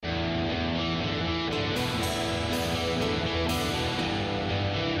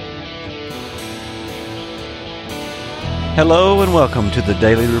Hello and welcome to the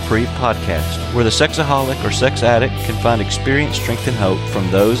Daily Reprieve Podcast, where the sexaholic or sex addict can find experience, strength, and hope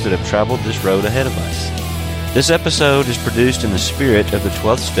from those that have traveled this road ahead of us. This episode is produced in the spirit of the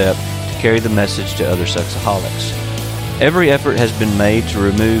 12th step to carry the message to other sexaholics. Every effort has been made to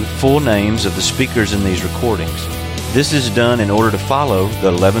remove full names of the speakers in these recordings. This is done in order to follow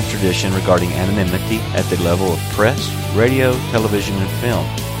the 11th tradition regarding anonymity at the level of press, radio, television, and film.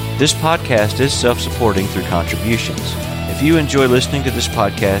 This podcast is self-supporting through contributions. If you enjoy listening to this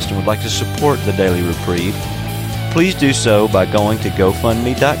podcast and would like to support the Daily Reprieve, please do so by going to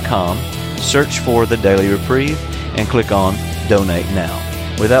GoFundMe.com, search for the Daily Reprieve, and click on Donate Now.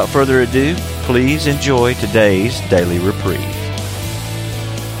 Without further ado, please enjoy today's Daily Reprieve.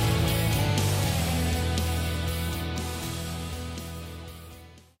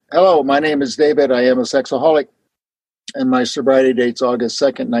 Hello, my name is David. I am a sexaholic, and my sobriety date's August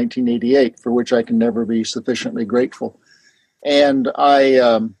 2nd, 1988, for which I can never be sufficiently grateful. And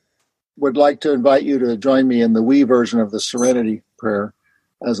I would like to invite you to join me in the we version of the Serenity Prayer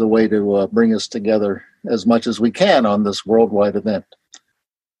as a way to bring us together as much as we can on this worldwide event.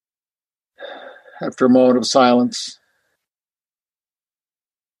 After a moment of silence,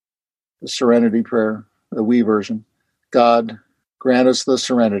 the Serenity Prayer, the we version. God, grant us the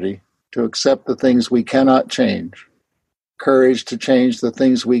serenity to accept the things we cannot change, courage to change the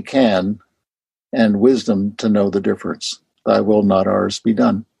things we can, and wisdom to know the difference. Thy will, not ours, be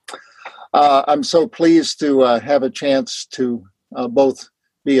done. I'm so pleased to have a chance to both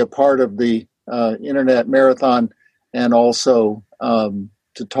be a part of the Internet Marathon and also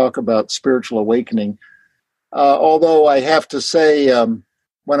to talk about spiritual awakening. Although I have to say,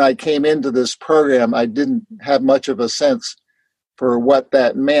 when I came into this program, I didn't have much of a sense for what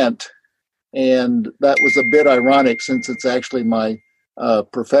that meant. And that was a bit ironic since it's actually my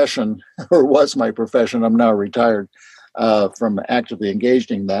profession, or was my profession. I'm now retired from actively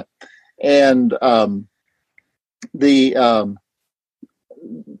engaged in that. And the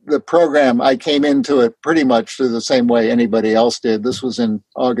program, I came into it pretty much the same way anybody else did. This was in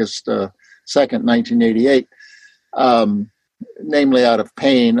August 2nd, 1988. Namely, out of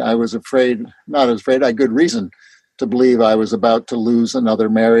pain. I was afraid, not afraid, I had good reason to believe I was about to lose another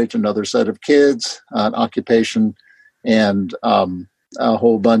marriage, another set of kids, an occupation, and a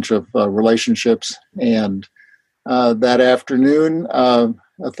whole bunch of relationships. And that afternoon, a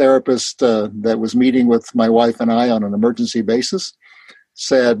therapist that was meeting with my wife and I on an emergency basis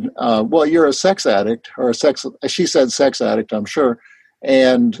said, well, you're a sex addict, or she said sex addict, I'm sure.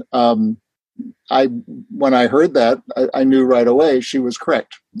 And when I heard that, I knew right away she was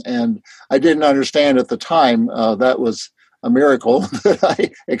correct. And I didn't understand at the time that was a miracle that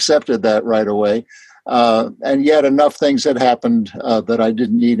I accepted that right away. And yet enough things had happened that I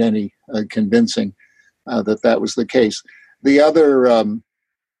didn't need any convincing that was the case. The other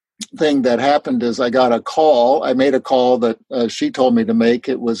thing that happened is I got a call. I made a call that she told me to make.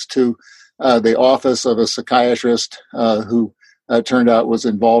 It was to the office of a psychiatrist who turned out was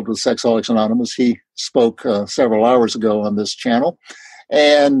involved with Sexaholics Anonymous. He spoke several hours ago on this channel.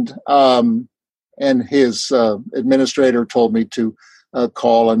 And his administrator told me to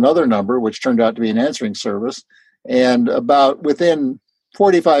call another number, which turned out to be an answering service. And about within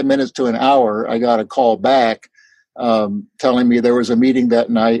 45 minutes to an hour, I got a call back telling me there was a meeting that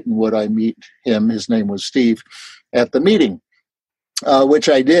night and would I meet him, his name was Steve, at the meeting, which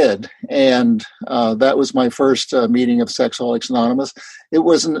I did. And that was my first meeting of Sexaholics Anonymous. It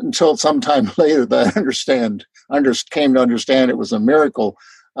wasn't until sometime later that I came to understand it was a miracle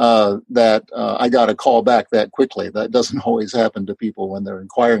that I got a call back that quickly. That doesn't always happen to people when they're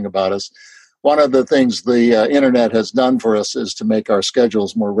inquiring about us. One of the things the internet has done for us is to make our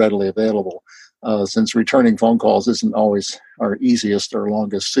schedules more readily available, since returning phone calls isn't always our easiest or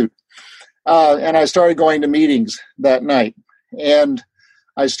longest suit. And I started going to meetings that night. And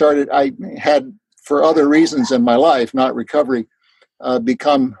I had, for other reasons in my life, not recovery,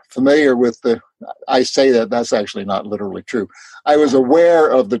 become familiar with I say that's actually not literally true. I was aware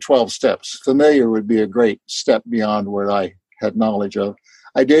of the 12 steps. Familiar would be a great step beyond what I had knowledge of.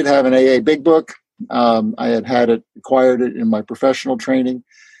 I did have an AA Big Book. I had acquired it in my professional training.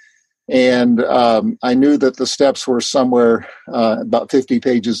 And I knew that the steps were somewhere about 50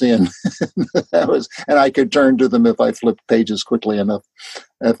 pages in. And I could turn to them if I flipped pages quickly enough,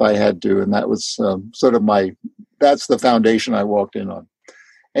 if I had to. And that was that's the foundation I walked in on.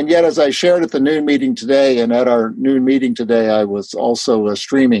 And yet, as I shared at the noon meeting today, and at our noon meeting today, I was also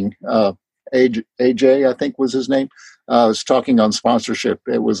streaming AJ, I think was his name, was talking on sponsorship.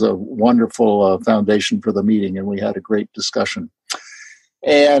 It was a wonderful foundation for the meeting, and we had a great discussion.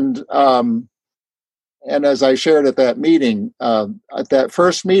 And as I shared at that meeting, at that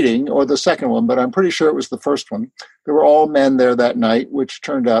first meeting, or the second one, but I'm pretty sure it was the first one, there were all men there that night, which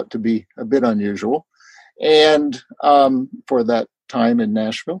turned out to be a bit unusual, and for that time in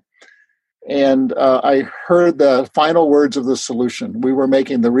Nashville. And I heard the final words of the solution. We were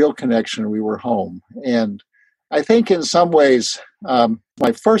making the real connection. We were home. And I think in some ways,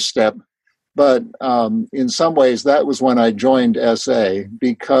 my first step, but in some ways that was when I joined SA,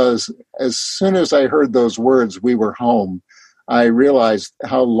 because as soon as I heard those words, we were home, I realized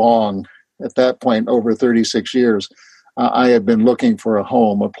how long, at that point, over 36 years, I had been looking for a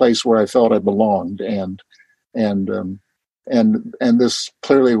home, a place where I felt I belonged. And this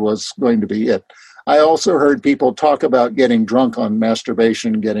clearly was going to be it. I also heard people talk about getting drunk on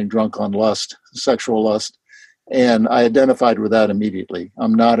masturbation, getting drunk on lust, sexual lust, and I identified with that immediately.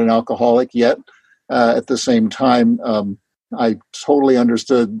 I'm not an alcoholic yet. At the same time, I totally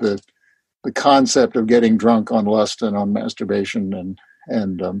understood the concept of getting drunk on lust and on masturbation,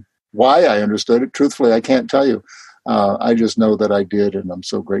 and why I understood it. Truthfully, I can't tell you. I just know that I did, and I'm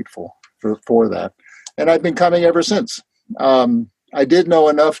so grateful for that. And I've been coming ever since. I did know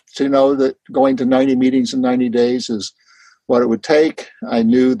enough to know that going to 90 meetings in 90 days is what it would take. I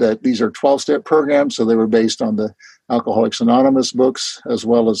knew that these are 12-step programs, so they were based on the Alcoholics Anonymous books as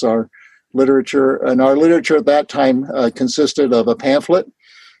well as our literature. And our literature at that time consisted of a pamphlet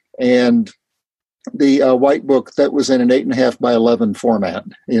and the white book that was in an 8.5 by 11 format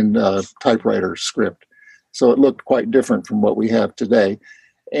in typewriter script. So it looked quite different from what we have today.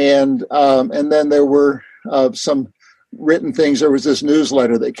 And then there were some written things. There was this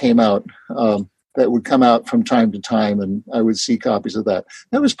newsletter that came out that would come out from time to time, and I would see copies of that.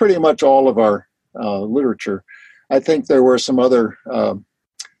 That was pretty much all of our literature. I think there were some other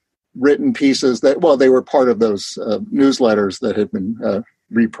written pieces that, well, they were part of those newsletters that had been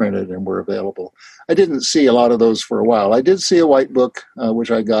reprinted and were available. I didn't see a lot of those for a while. I did see a white book,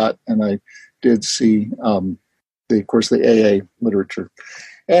 which I got, and I did see, of course, the AA literature.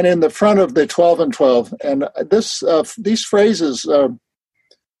 And in the front of the 12 and 12, and these phrases,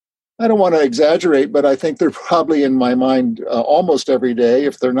 I don't want to exaggerate, but I think they're probably in my mind almost every day.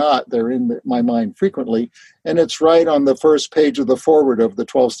 If they're not, they're in my mind frequently. And it's right on the first page of the foreword of the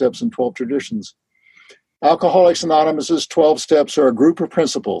 12 Steps and 12 Traditions. Alcoholics Anonymous's 12 Steps are a group of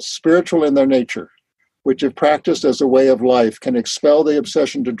principles, spiritual in their nature, which if practiced as a way of life can expel the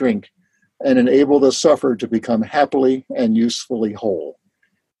obsession to drink and enable the sufferer to become happily and usefully whole.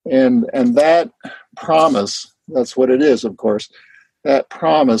 And that promise, that's what it is, of course, that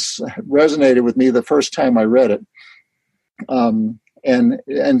promise resonated with me the first time I read it,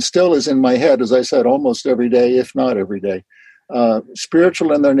 and still is in my head, as I said, almost every day, if not every day.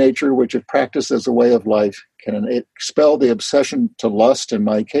 Spiritual in their nature, which if practiced as a way of life, can expel the obsession to lust, in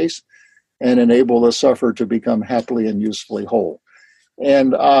my case, and enable the sufferer to become happily and usefully whole.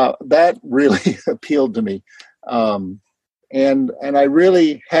 And that really appealed to me. And I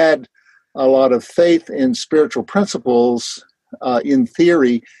really had a lot of faith in spiritual principles in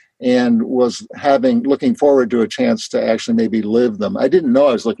theory, and was looking forward to a chance to actually maybe live them. I didn't know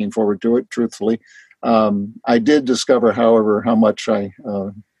I was looking forward to it, truthfully. I did discover, however, how much I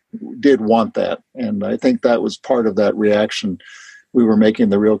did want that. And I think that was part of that reaction. We were making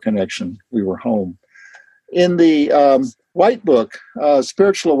the real connection. We were home. In the White Book,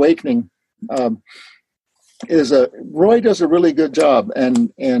 Spiritual Awakening, Roy does a really good job,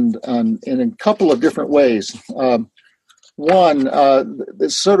 and in a couple of different ways. One,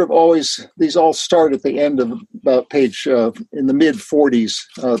 it's sort of always, these all start at the end of about page, in the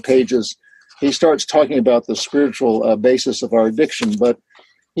mid-40s pages. He starts talking about the spiritual basis of our addiction, but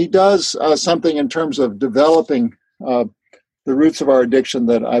he does something in terms of developing the roots of our addiction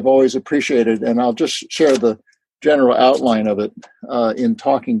that I've always appreciated, and I'll just share the general outline of it in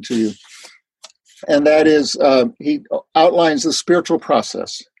talking to you. And that is, he outlines the spiritual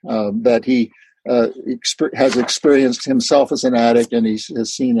process that he has experienced himself as an addict and he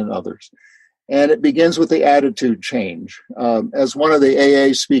has seen in others. And it begins with the attitude change. As one of the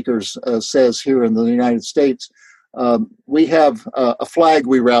AA speakers says here in the United States, we have a flag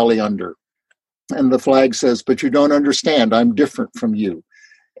we rally under. And the flag says, "But you don't understand, I'm different from you."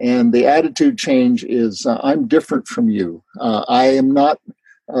 And the attitude change is, I'm different from you. I am not...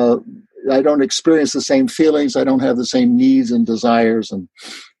 I don't experience the same feelings. I don't have the same needs and desires.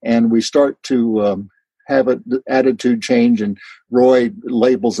 And we start to have an attitude change. And Roy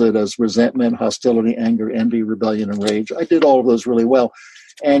labels it as resentment, hostility, anger, envy, rebellion, and rage. I did all of those really well.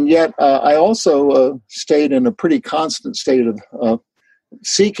 And yet I also stayed in a pretty constant state of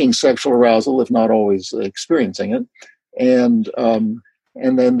seeking sexual arousal, if not always experiencing it. And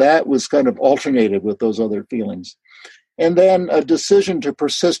then that was kind of alternated with those other feelings. And then a decision to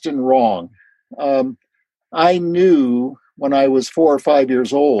persist in wrong. I knew when I was 4 or 5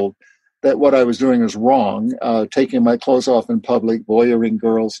 years old that what I was doing was wrong, taking my clothes off in public, voyeuring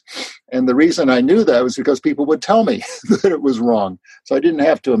girls. And the reason I knew that was because people would tell me that it was wrong. So I didn't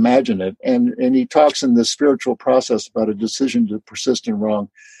have to imagine it. And he talks in this spiritual process about a decision to persist in wrong.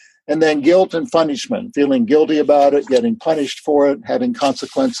 And then guilt and punishment, feeling guilty about it, getting punished for it, having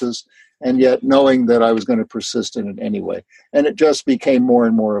consequences, and yet knowing that I was going to persist in it anyway. And it just became more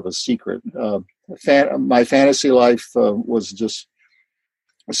and more of a secret. My fantasy life was just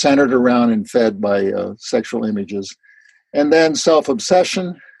centered around and fed by sexual images. And then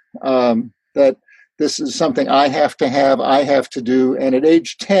self-obsession, that this is something I have to have, I have to do. And at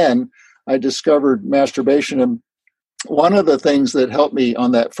age 10, I discovered masturbation. And one of the things that helped me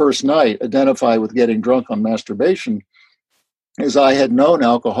on that first night identify with getting drunk on masturbation is I had known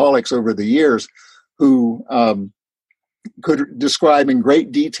alcoholics over the years who could describe in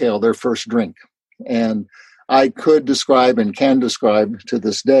great detail their first drink. And I could describe and can describe to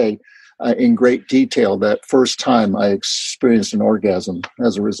this day in great detail that first time I experienced an orgasm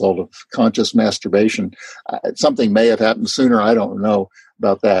as a result of conscious masturbation. Something may have happened sooner. I don't know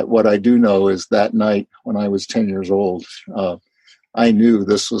about that. What I do know is that night when I was 10 years old, I knew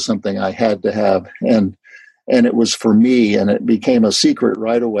this was something I had to have. And it was for me, and it became a secret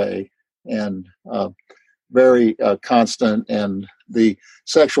right away and very constant. And the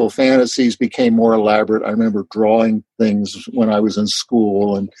sexual fantasies became more elaborate. I remember drawing things when I was in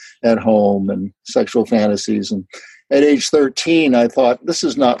school and at home and sexual fantasies. And at age 13, I thought, this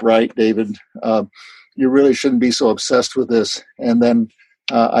is not right, David. You really shouldn't be so obsessed with this. And then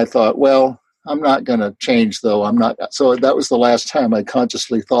I thought, well, I'm not going to change, though. I'm not. So that was the last time I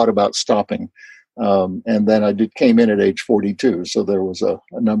consciously thought about stopping. And then I came in at age 42. So there was a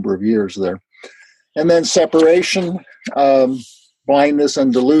number of years there. And then separation, blindness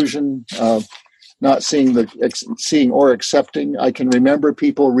and delusion, not seeing or accepting. I can remember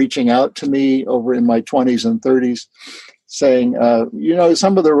people reaching out to me over in my 20s and 30s saying,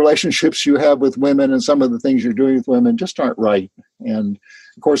 some of the relationships you have with women and some of the things you're doing with women just aren't right. And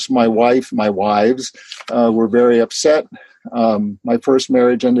of course, my wives were very upset. My first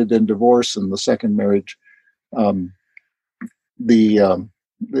marriage ended in divorce, and the second marriage, it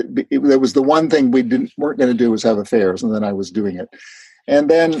was the one thing we weren't going to do was have affairs, and then I was doing it. And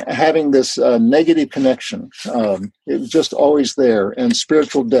then having this negative connection, it was just always there, and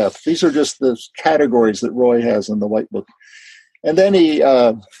spiritual death. These are just the categories that Roy has in the White Book. And then he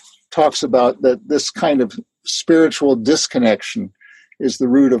talks about that this kind of spiritual disconnection is the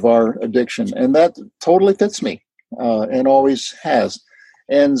root of our addiction. And that totally fits me and always has.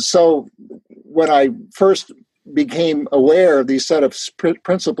 And so when I first became aware of these set of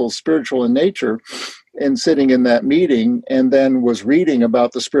principles, spiritual in nature, and sitting in that meeting, and then was reading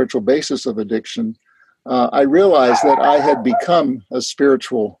about the spiritual basis of addiction, I realized that I had become a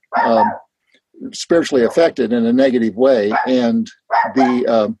spiritually affected in a negative way. And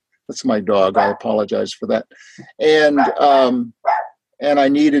that's my dog. I apologize for that. And I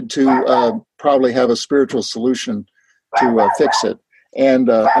needed to probably have a spiritual solution to fix it. And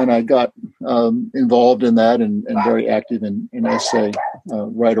I got involved in that and very active in SA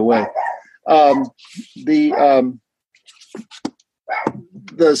right away.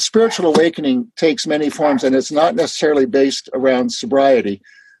 The spiritual awakening takes many forms, and it's not necessarily based around sobriety.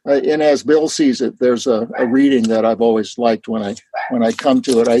 And as Bill sees it, there's a reading that I've always liked when I come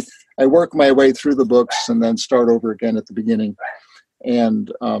to it. I work my way through the books and then start over again at the beginning.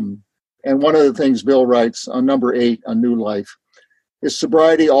 And one of the things Bill writes on number 8, A New Life, is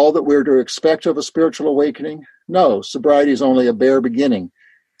sobriety all that we're to expect of a spiritual awakening? No, sobriety is only a bare beginning.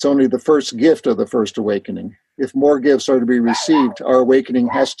 It's only the first gift of the first awakening. If more gifts are to be received, our awakening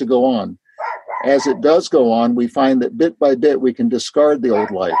has to go on. As it does go on, we find that bit by bit we can discard the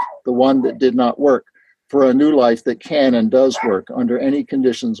old life, the one that did not work, for a new life that can and does work under any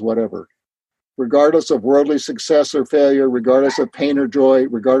conditions whatever. Regardless of worldly success or failure, regardless of pain or joy,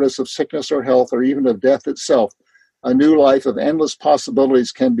 regardless of sickness or health, or even of death itself, a new life of endless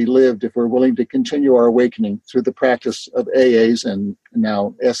possibilities can be lived if we're willing to continue our awakening through the practice of AA's and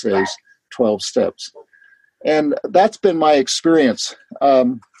now SA's 12 steps. And that's been my experience.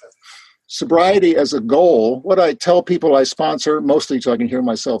 Sobriety as a goal, what I tell people I sponsor, mostly so I can hear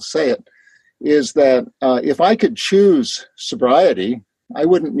myself say it, is that if I could choose sobriety, I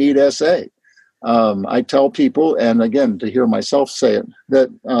wouldn't need SA. I tell people, and again, to hear myself say it,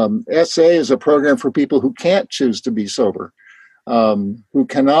 that SA is a program for people who can't choose to be sober, who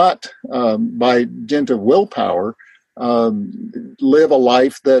cannot, by dint of willpower, live a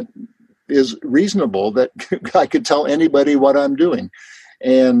life that is reasonable, that I could tell anybody what I'm doing.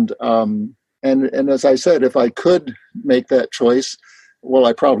 And as I said, if I could make that choice, well,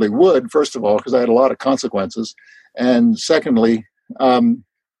 I probably would, first of all, because I had a lot of consequences. And secondly,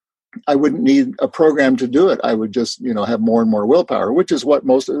 I wouldn't need a program to do it. I would just, have more and more willpower, which is what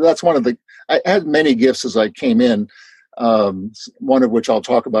that's one of I had many gifts as I came in, one of which I'll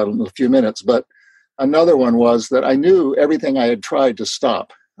talk about in a few minutes. But another one was that I knew everything I had tried to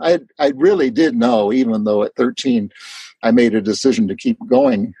stop. I really did know, even though at 13, I made a decision to keep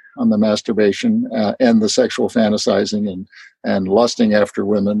going on the masturbation and the sexual fantasizing and lusting after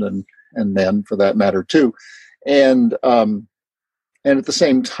women and men, for that matter, too. And at the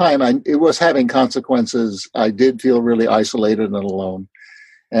same time, it was having consequences. I did feel really isolated and alone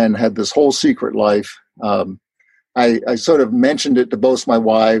and had this whole secret life. I sort of mentioned it to both my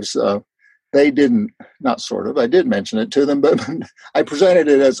wives. They didn't, not sort of, I did mention it to them, but I presented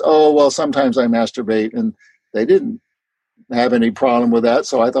it as, oh, well, sometimes I masturbate, and they didn't have any problem with that.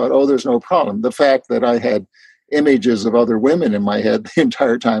 So I thought, oh, there's no problem. The fact that I had images of other women in my head the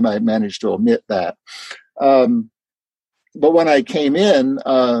entire time, I managed to omit that. But when I came in,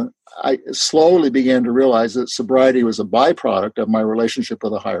 I slowly began to realize that sobriety was a byproduct of my relationship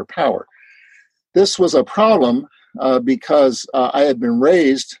with a higher power. This was a problem because I had been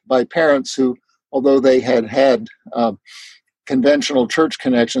raised by parents who, although they had conventional church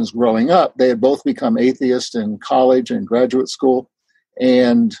connections growing up, they had both become atheists in college and graduate school.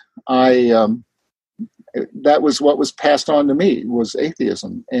 And that was what was passed on to me, was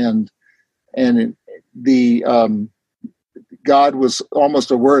atheism. And God was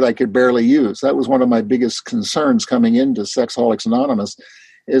almost a word I could barely use. That was one of my biggest concerns coming into Sexaholics Anonymous,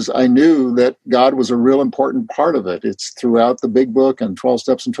 is I knew that God was a real important part of it. It's throughout the big book and 12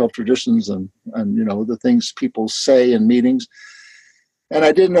 Steps and 12 Traditions and the things people say in meetings. And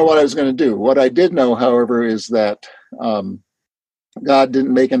I didn't know what I was going to do. What I did know, however, is that God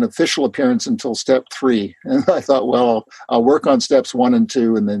didn't make an official appearance until step 3. And I thought, well, I'll work on steps 1 and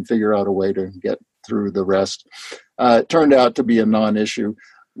 2 and then figure out a way to get through the rest. It turned out to be a non-issue.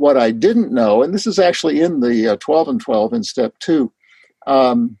 What I didn't know, and this is actually in the 12 and 12 in step 2,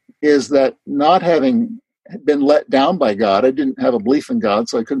 is that not having been let down by God, I didn't have a belief in God,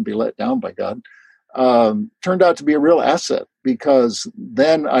 so I couldn't be let down by God, turned out to be a real asset, because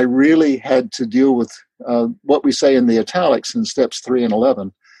then I really had to deal with what we say in the italics in steps 3 and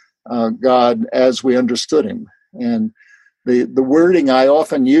 11, God as we understood him. And the wording I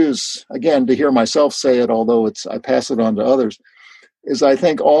often use, again, to hear myself say it, although I pass it on to others, is I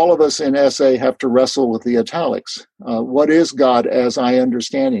think all of us in SA have to wrestle with the italics. What is God as I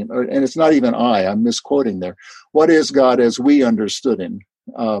understand him? And it's not even I'm misquoting there. What is God as we understood him?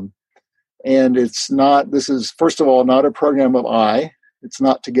 And this is, first of all, not a program of I. It's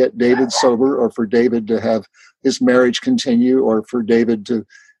not to get David sober or for David to have his marriage continue or for David to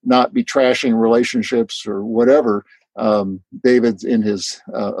not be trashing relationships or whatever David in his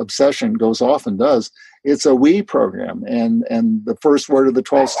obsession goes off and does. It's a we program, and the first word of the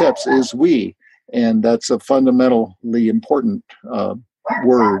 12 steps is we, and that's a fundamentally important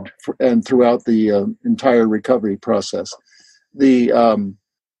word and throughout the entire recovery process.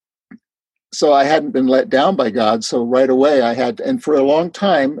 So I hadn't been let down by God, so right away I had, and for a long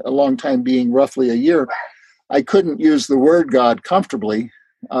time being roughly a year, I couldn't use the word God comfortably,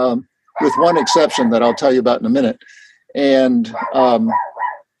 with one exception that I'll tell you about in a minute. And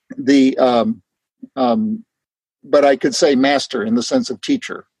but I could say master in the sense of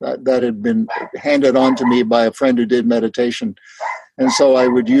teacher. That had been handed on to me by a friend who did meditation. And so I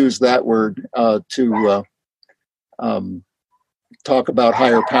would use that word to talk about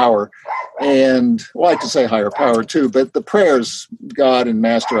higher power. And, well, I could say higher power too, but the prayers, God and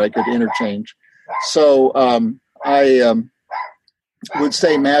master, I could interchange. So I would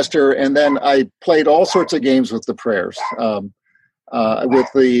say master, and then I played all sorts of games with the prayers.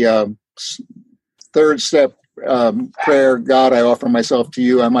 With the third step prayer, God, I offer myself to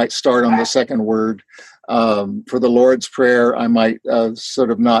you, I might start on the second word. For the Lord's Prayer, I might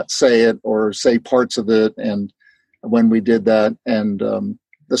sort of not say it or say parts of it, and when we did that, and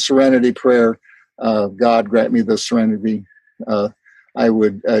the Serenity Prayer, God grant me the serenity. I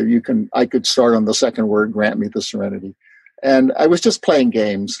could start on the second word, grant me the serenity. And I was just playing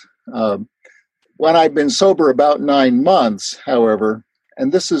games. When I'd been sober about 9 months, however,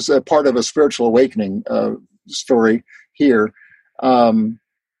 and this is a part of a spiritual awakening story here,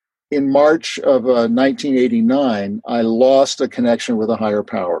 in March of 1989, I lost a connection with a higher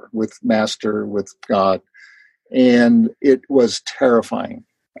power, with Master, with God, and it was terrifying.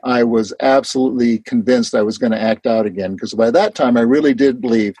 I was absolutely convinced I was going to act out again, because by that time I really did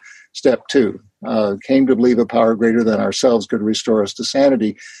believe step 2, came to believe a power greater than ourselves could restore us to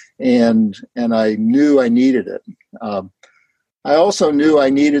sanity, and I knew I needed it. I also knew I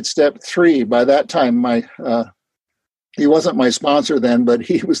needed step 3. By that time, he wasn't my sponsor then, but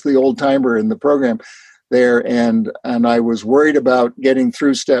he was the old timer in the program there, and I was worried about getting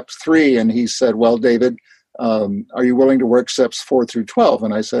through step 3. And he said, "Well, David, are you willing to work steps 4 through 12?"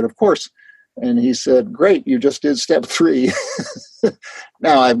 And I said, "Of course." And he said, "Great, you just did step 3."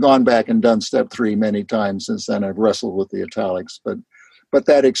 Now I've gone back and done step 3 many times since then. I've wrestled with the italics, but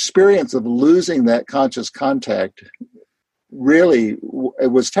that experience of losing that conscious contact really,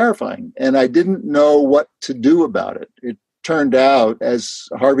 it was terrifying, and I didn't know what to do about it. It turned out, as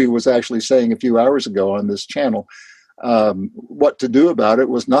Harvey was actually saying a few hours ago on this channel, what to do about it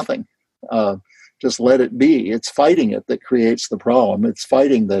was nothing. Just let it be. It's fighting it that creates the problem. It's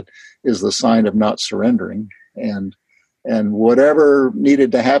fighting that is the sign of not surrendering. And whatever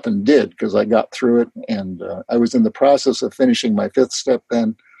needed to happen did, because I got through it. And I was in the process of finishing my 5th step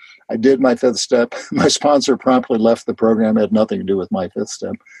then. I did my 5th step. My sponsor promptly left the program. It had nothing to do with my 5th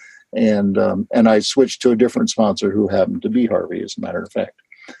step. And I switched to a different sponsor who happened to be Harvey, as a matter of fact.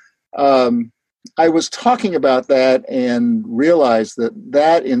 I was talking about that and realized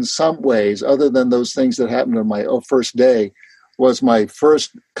that in some ways, other than those things that happened on my first day, was my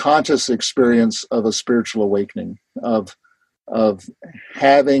first conscious experience of a spiritual awakening, of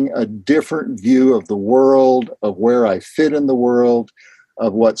having a different view of the world, of where I fit in the world,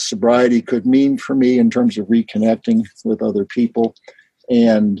 of what sobriety could mean for me in terms of reconnecting with other people,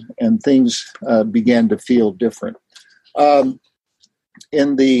 and things began to feel different.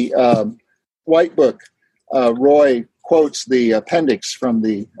 In the White Book, Roy quotes the appendix from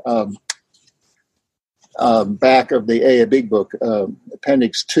the back of the A Big Book,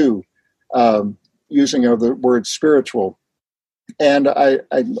 Appendix 2, using of the word spiritual. And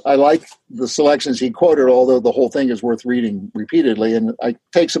I like the selections he quoted, although the whole thing is worth reading repeatedly. And it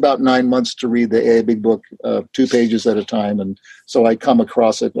takes about 9 months to read the A Big Book, 2 pages at a time. And so I come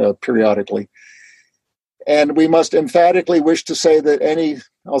across it periodically. And we must emphatically wish to say that any,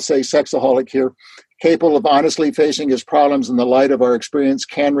 I'll say sexaholic here, capable of honestly facing his problems in the light of our experience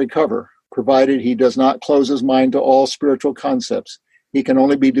can recover, provided he does not close his mind to all spiritual concepts. He can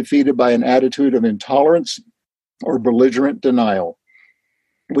only be defeated by an attitude of intolerance or belligerent denial.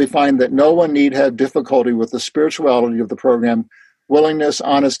 We find that no one need have difficulty with the spirituality of the program. Willingness,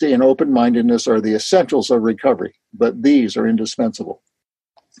 honesty, and open-mindedness are the essentials of recovery, but these are indispensable.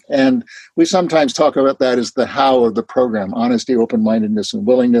 And we sometimes talk about that as the how of the program: honesty, open-mindedness, and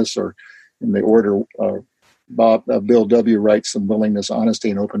willingness, or in the order Bill W. writes them: willingness, honesty,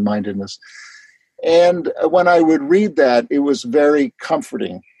 and open-mindedness. And when I would read that, it was very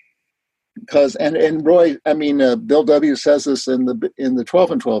comforting. Because and Roy, Bill W. says this in the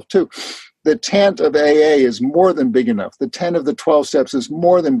 12 and 12 too. The tent of AA is more than big enough. The tent of the 12 steps is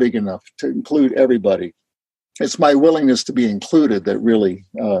more than big enough to include everybody. It's my willingness to be included that really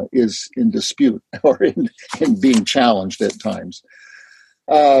is in dispute or in being challenged at times.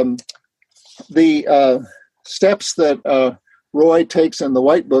 The steps that Roy takes in the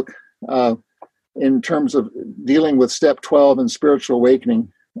White Book in terms of dealing with step 12 and spiritual awakening,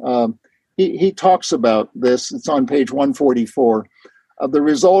 he talks about this. It's on page 144. The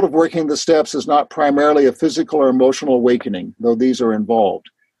result of working the steps is not primarily a physical or emotional awakening, though these are involved.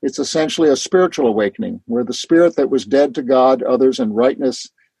 It's essentially a spiritual awakening, where the spirit that was dead to God, others, and rightness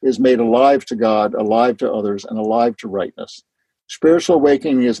is made alive to God, alive to others, and alive to rightness. Spiritual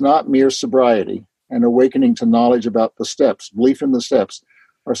awakening is not mere sobriety. An awakening to knowledge about the steps, belief in the steps,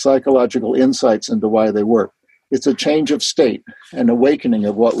 or psychological insights into why they work. It's a change of state, an awakening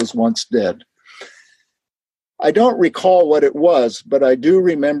of what was once dead. I don't recall what it was, but I do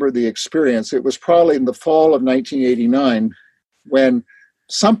remember the experience. It was probably in the fall of 1989 when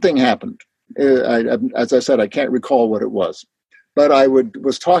something happened. As I said, I can't recall what it was. But I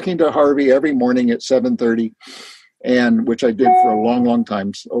was talking to Harvey every morning at 7:30, and which I did for a long, long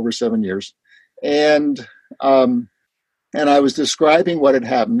time, over 7 years. And I was describing what had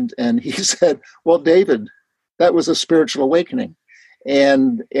happened, and he said, "Well, David, that was a spiritual awakening."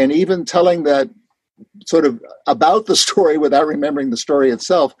 And even telling that sort of about the story without remembering the story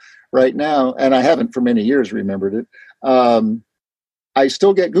itself right now, and I haven't for many years remembered it, I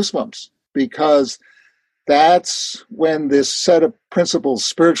still get goosebumps, because that's when this set of principles,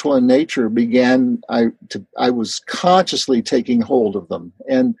 spiritual in nature, began. I was consciously taking hold of them.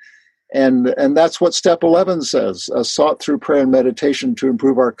 And And that's what step 11 says, sought through prayer and meditation to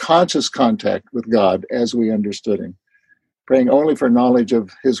improve our conscious contact with God as we understood him, praying only for knowledge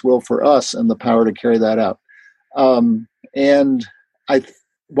of his will for us and the power to carry that out. And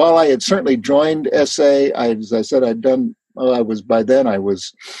while I had certainly joined SA, as I said, I was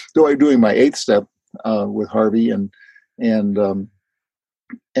doing my 8th step with Harvey and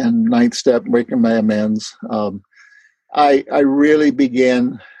ninth step, making my amends. I really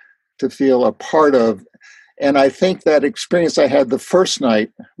began to feel a part of, and I think that experience I had the first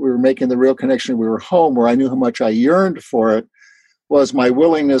night we were making the real connection, we were home, where I knew how much I yearned for it, was my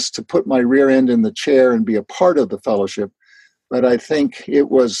willingness to put my rear end in the chair and be a part of the fellowship. But I think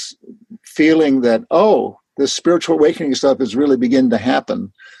it was feeling that, this spiritual awakening stuff is really beginning to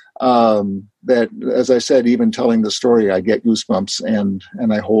happen. That, as I said, even telling the story, I get goosebumps,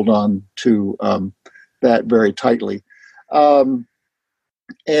 and I hold on to that very tightly. I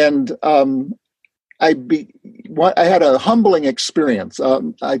had a humbling experience.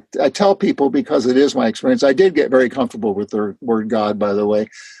 I tell people, because it is my experience, I did get very comfortable with the word God, by the way.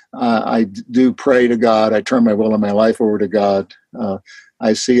 I do pray to God. I turn my will and my life over to God.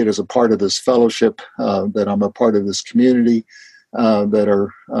 I see it as a part of this fellowship, that I'm a part of this community, that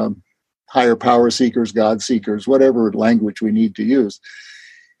are higher power seekers, God seekers, whatever language we need to use.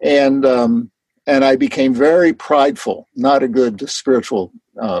 And I became very prideful, not a good spiritual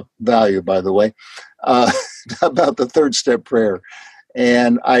value, by the way, about the 3rd step prayer.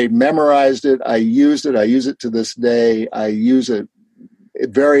 And I memorized it. I use it to this day. I use it at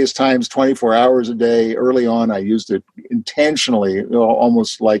various times, 24 hours a day. Early on, I used it intentionally,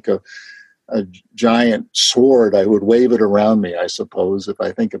 almost like a giant sword. I would wave it around me, I suppose, if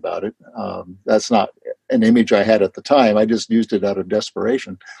I think about it. That's not an image I had at the time. I just used it out of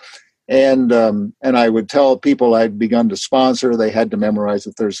desperation. And I would tell people I'd begun to sponsor, they had to memorize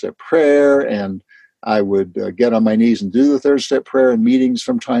the 3rd step prayer, and I would get on my knees and do the 3rd step prayer in meetings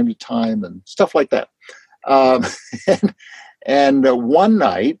from time to time and stuff like that. And one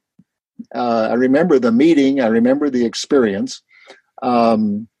night, I remember the meeting, I remember the experience.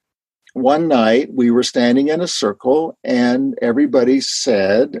 One night we were standing in a circle, and everybody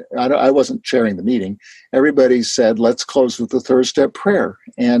said, I wasn't chairing the meeting, everybody said, let's close with the 3rd step prayer.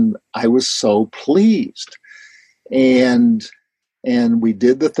 And I was so pleased. And we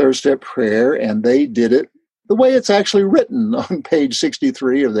did the 3rd step prayer, and they did it the way it's actually written on page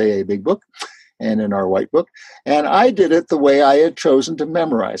 63 of the AA Big Book and in our White Book. And I did it the way I had chosen to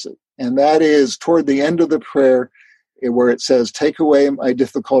memorize it. And that is toward the end of the prayer, where it says, take away my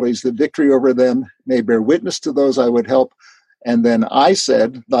difficulties, the victory over them may bear witness to those I would help. And then I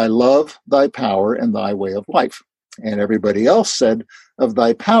said, thy love, thy power, and thy way of life. And everybody else said, of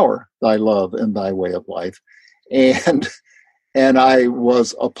thy power, thy love, and thy way of life. And I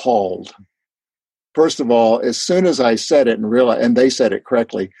was appalled. First of all, as soon as I said it and they said it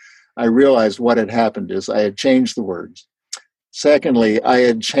correctly, I realized what had happened is I had changed the words. Secondly, I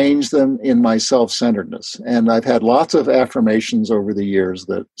had changed them in my self-centeredness. And I've had lots of affirmations over the years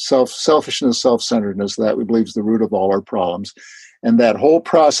that selfishness, self-centeredness, that we believe is the root of all our problems. And that whole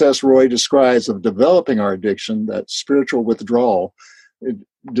process Roy describes of developing our addiction, that spiritual withdrawal, it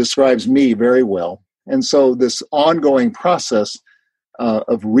describes me very well. And so this ongoing process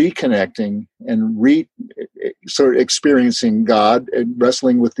of reconnecting and sort of experiencing God and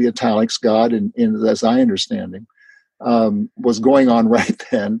wrestling with the italics God, in as I understand him, was going on right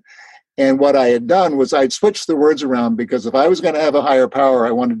then. And what I had done was I'd switched the words around, because if I was going to have a higher power,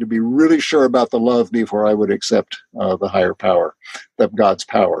 I wanted to be really sure about the love before I would accept the higher power, of God's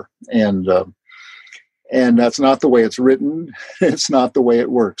power. And that's not the way it's written. It's not the way it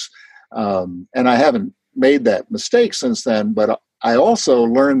works. And I haven't made that mistake since then, but I also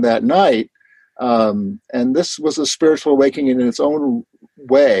learned that night, and this was a spiritual awakening in its own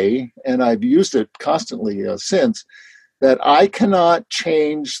way, and I've used it constantly since, that I cannot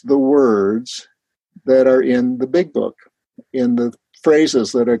change the words that are in the Big Book, in the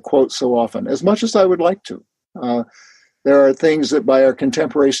phrases that I quote so often, as much as I would like to. There are things that by our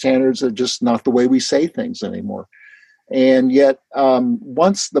contemporary standards are just not the way we say things anymore. And yet,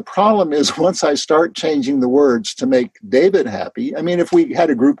 once I start changing the words to make David happy, I mean, if we had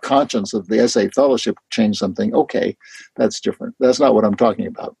a group conscience of the SA Fellowship change something, okay, that's different. That's not what I'm talking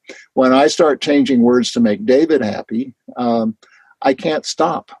about. When I start changing words to make David happy, I can't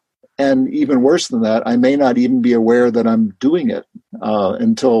stop. And even worse than that, I may not even be aware that I'm doing it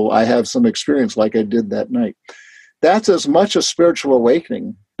until I have some experience like I did that night. That's as much a spiritual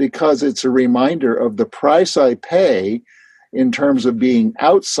awakening, because it's a reminder of the price I pay in terms of being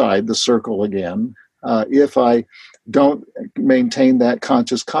outside the circle again, if I don't maintain that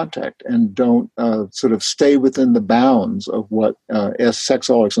conscious contact and don't sort of stay within the bounds of what as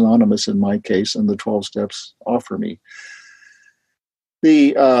Sexaholics Anonymous, in my case, and the 12 steps offer me.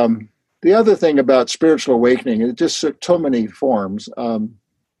 The other thing about spiritual awakening, it just took so many forms.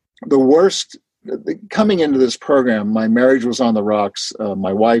 The worst, coming into this program, my marriage was on the rocks.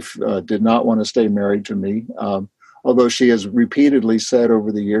 My wife did not want to stay married to me, although she has repeatedly said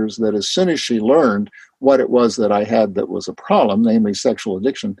over the years that as soon as she learned what it was that I had that was a problem, namely sexual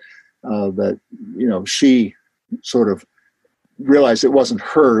addiction, that, she sort of realized it wasn't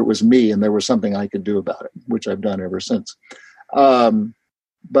her, it was me, and there was something I could do about it, which I've done ever since.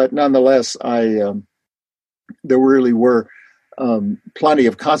 But nonetheless, there really were plenty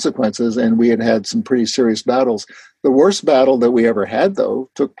of consequences, and we had some pretty serious battles. The worst battle that we ever had, though,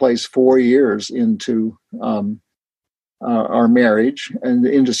 took place 4 years into our marriage and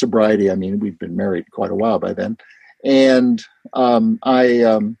into sobriety. I mean, we'd been married quite a while by then, and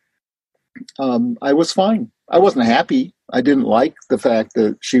I was fine. I wasn't happy. I didn't like the fact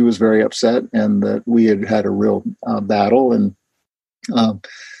that she was very upset and that we had a real battle, and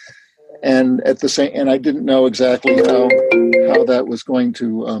at the same, and I didn't know exactly how that was going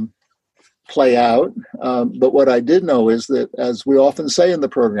to play out. But what I did know is that, as we often say in the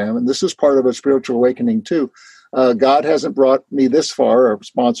program, and this is part of a spiritual awakening too, God hasn't brought me this far.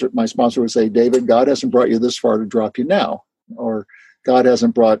 My sponsor would say, David, God hasn't brought you this far to drop you now, or God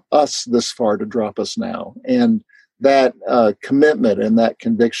hasn't brought us this far to drop us now. And that commitment and that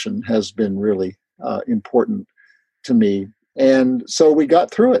conviction has been really important to me. And so we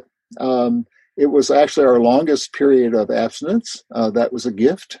got through it. It was actually our longest period of abstinence. That was a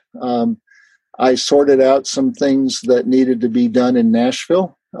gift. I sorted out some things that needed to be done in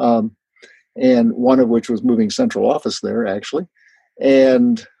Nashville, and one of which was moving central office there, actually.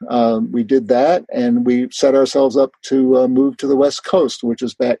 And we did that, and we set ourselves up to move to the West Coast, which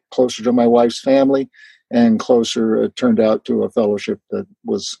is back closer to my wife's family and closer, it turned out, to a fellowship that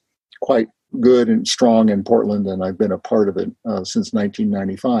was quite good and strong in Portland, and I've been a part of it since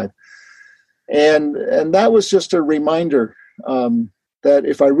 1995. And that was just a reminder that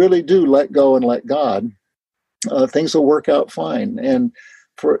if I really do let go and let God, things will work out fine. And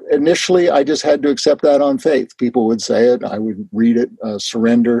initially, I just had to accept that on faith. People would say it. I would read it,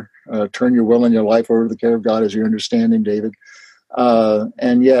 surrender, turn your will and your life over to the care of God as your understanding, David.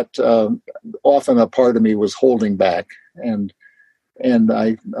 And yet, often a part of me was holding back. And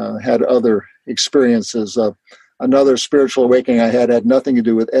I had other experiences. Another spiritual awakening I had nothing to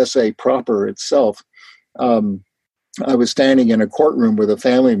do with SA proper itself. I was standing in a courtroom with a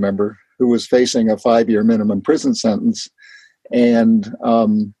family member who was facing a 5-year minimum prison sentence. And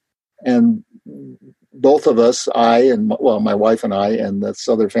both of us, my wife and I, and this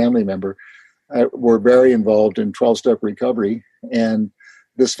other family member, were very involved in 12-step recovery. And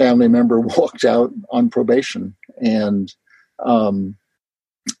this family member walked out on probation. And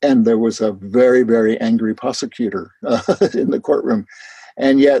there was a very, very angry prosecutor in the courtroom.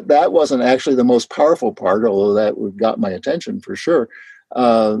 And yet that wasn't actually the most powerful part, although that got my attention for sure.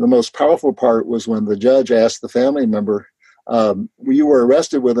 The most powerful part was when the judge asked the family member, you were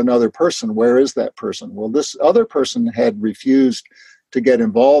arrested with another person. Where is that person? Well, this other person had refused to get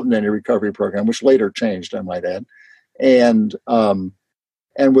involved in any recovery program, which later changed, I might add, and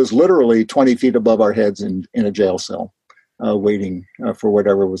was literally 20 feet above our heads in a jail cell, waiting for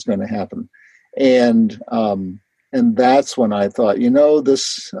whatever was going to happen. And that's when I thought,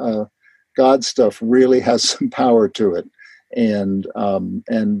 this God stuff really has some power to it. And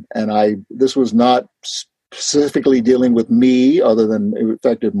this was not specifically dealing with me, other than it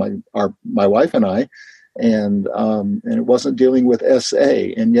affected my wife and I, and it wasn't dealing with SA,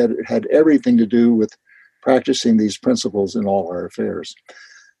 and yet it had everything to do with practicing these principles in all our affairs.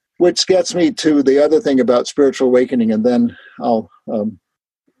 Which gets me to the other thing about spiritual awakening, and then I'll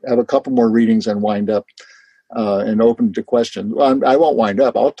have a couple more readings and wind up and open to questions. Well, I won't wind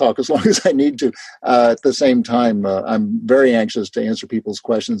up. I'll talk as long as I need to. At the same time, I'm very anxious to answer people's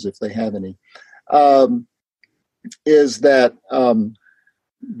questions if they have any. Is that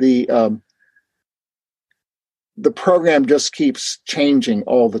the program just keeps changing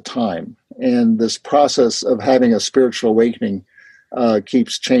all the time, and this process of having a spiritual awakening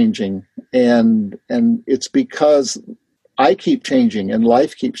keeps changing, and it's because I keep changing and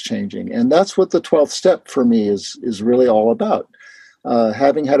life keeps changing, and that's what the 12th step for me is really all about.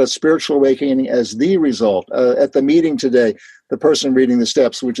 Having had a spiritual awakening as the result. At the meeting today, the person reading the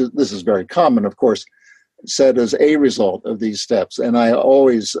steps, this is very common, of course, said as a result of these steps, and I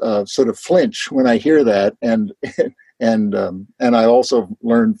always sort of flinch when I hear that, and And I also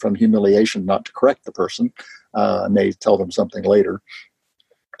learned from humiliation not to correct the person. I may tell them something later.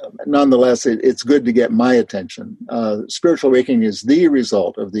 Nonetheless, it's good to get my attention. Spiritual awakening is the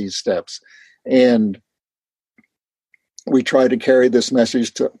result of these steps. And we try to carry this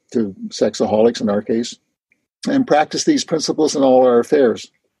message to sexaholics, in our case, and practice these principles in all our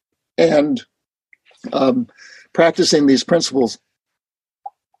affairs. And practicing these principles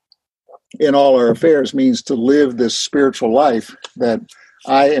in all our affairs means to live this spiritual life that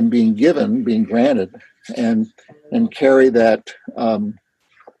I am being given, being granted, and carry that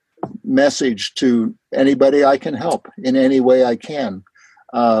message to anybody I can help in any way I can.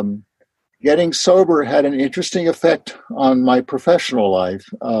 Getting sober had an interesting effect on my professional life,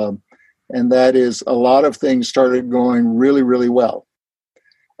 and that is a lot of things started going really, really well.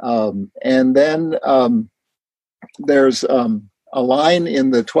 And then there's a line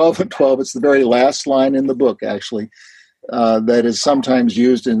in the 12 and 12, it's the very last line in the book, actually, that is sometimes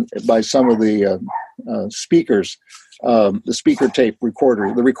used by some of the speakers, the speaker tape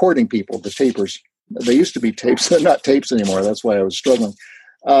recorder, the recording people, the tapers. They used to be tapes. They're not tapes anymore. That's why I was struggling.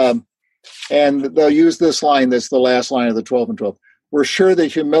 And they'll use this line, that's the last line of the 12 and 12. We're sure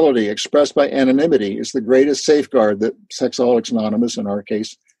that humility expressed by anonymity is the greatest safeguard that Sexaholics Anonymous, in our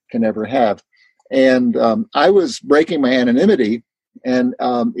case, can ever have. And I was breaking my anonymity, and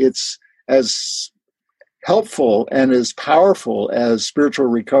it's as helpful and as powerful as spiritual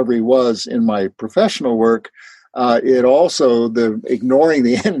recovery was in my professional work. It also, the ignoring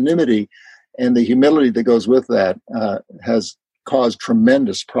the anonymity and the humility that goes with that has caused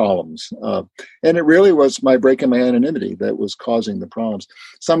tremendous problems. And it really was my breaking my anonymity that was causing the problems.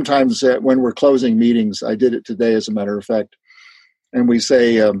 Sometimes when we're closing meetings, I did it today, as a matter of fact, and we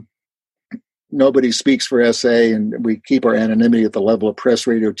say, nobody speaks for SA, and we keep our anonymity at the level of press,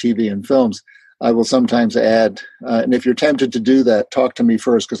 radio, TV, and films. I will sometimes add, and if you're tempted to do that, talk to me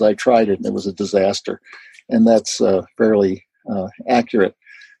first, because I tried it and it was a disaster. And that's fairly accurate.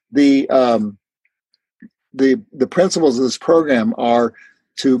 The principles of this program are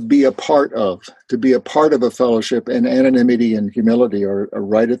to be a part of a fellowship, and anonymity and humility are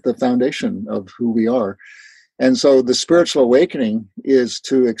right at the foundation of who we are. And so the spiritual awakening is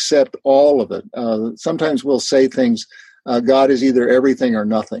to accept all of it. Sometimes we'll say things, God is either everything or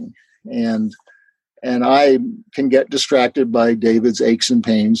nothing. And I can get distracted by David's aches and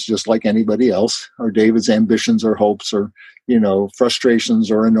pains, just like anybody else, or David's ambitions or hopes, or, frustrations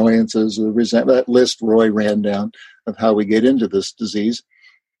or annoyances, or resentment. That list Roy ran down of how we get into this disease.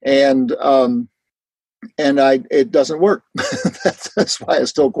 And it doesn't work. That's why I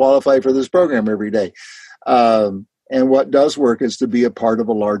still qualify for this program every day. And what does work is to be a part of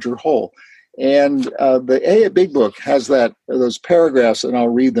a larger whole. And the AA Big Book has those paragraphs, and I'll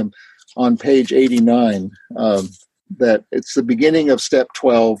read them on page 89, that it's the beginning of step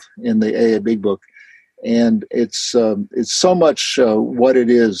 12 in the AA Big Book. And it's so much what it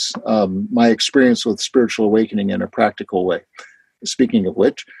is, my experience with spiritual awakening in a practical way. Speaking of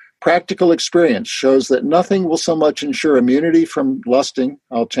which, practical experience shows that nothing will so much ensure immunity from lusting,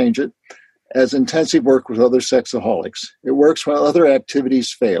 I'll change it, as intensive work with other sexaholics. It works when other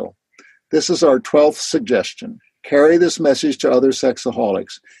activities fail. This is our 12th suggestion. Carry this message to other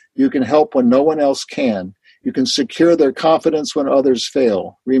sexaholics. You can help when no one else can. You can secure their confidence when others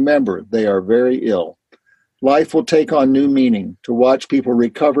fail. Remember, they are very ill. Life will take on new meaning. To watch people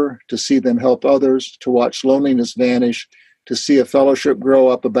recover, to see them help others, to watch loneliness vanish, to see a fellowship grow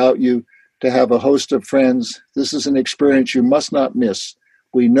up about you, to have a host of friends. This is an experience you must not miss.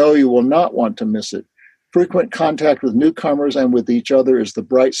 We know you will not want to miss it. Frequent contact with newcomers and with each other is the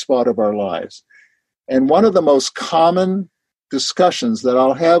bright spot of our lives. And one of the most common discussions that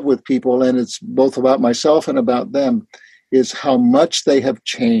I'll have with people, and it's both about myself and about them, is how much they have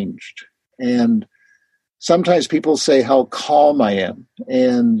changed. And sometimes people say how calm I am.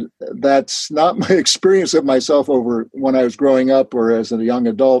 And that's not my experience of myself over when I was growing up or as a young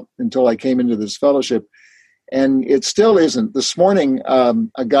adult until I came into this fellowship. And it still isn't. This morning,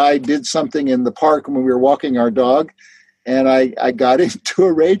 a guy did something in the park when we were walking our dog, and I got into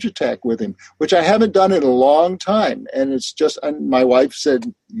a rage attack with him, which I haven't done in a long time. And it's just, and my wife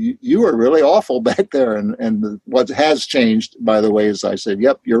said, you were really awful back there. And what has changed, by the way, is I said,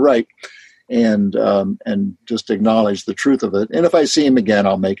 yep, you're right. And just acknowledge the truth of it. And if I see him again,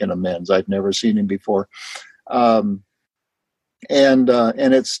 I'll make an amends. I've never seen him before. And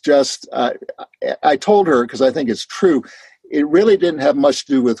it's just, I told her, because I think it's true, it really didn't have much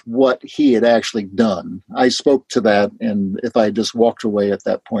to do with what he had actually done. I spoke to that, and if I just walked away at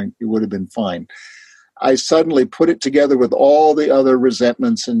that point, it would have been fine. I suddenly put it together with all the other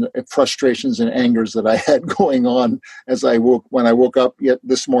resentments and frustrations and angers that I had going on when I woke up yet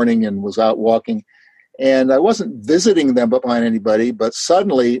this morning and was out walking. And I wasn't visiting them upon anybody, but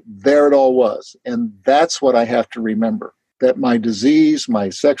suddenly there it all was. And that's what I have to remember, that my disease, my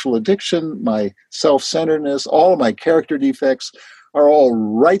sexual addiction, my self-centeredness, all of my character defects are all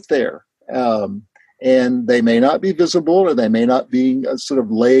right there. And they may not be visible, or they may not be sort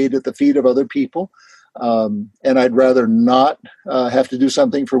of laid at the feet of other people. And I'd rather not have to do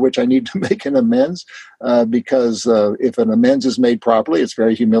something for which I need to make an amends, because if an amends is made properly, it's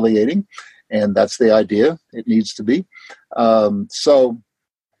very humiliating. And that's the idea. It needs to be.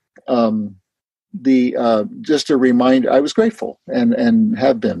 Just a reminder, I was grateful and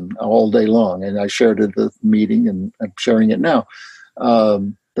have been all day long. And I shared it at the meeting, and I'm sharing it now,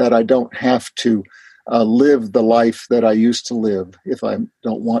 that I don't have to live the life that I used to live if I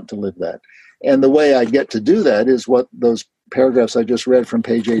don't want to live that. And the way I get to do that is what those paragraphs I just read from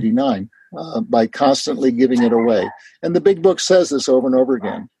page 89, by constantly giving it away. And the big book says this over and over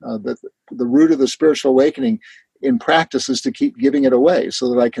again, that the root of the spiritual awakening in practice is to keep giving it away so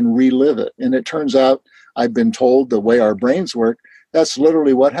that I can relive it. And it turns out, I've been told, the way our brains work, that's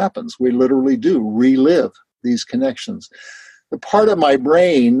literally what happens. We literally do relive these connections. The part of my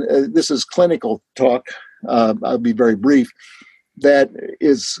brain, this is clinical talk, I'll be very brief, that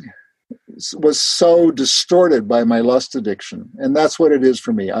was so distorted by my lust addiction. And that's what it is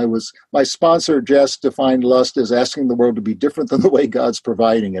for me. My sponsor, Jess, defined lust as asking the world to be different than the way God's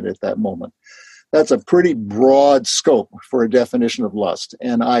providing it at that moment. That's a pretty broad scope for a definition of lust.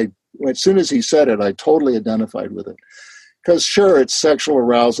 And as soon as he said it, I totally identified with it. Because sure, it's sexual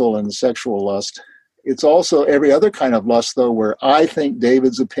arousal and sexual lust. It's also every other kind of lust, though, where I think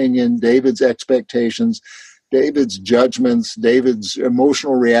David's opinion, David's expectations, David's judgments, David's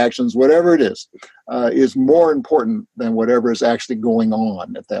emotional reactions, whatever it is more important than whatever is actually going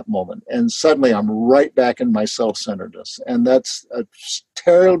on at that moment. And suddenly I'm right back in my self-centeredness. And that's a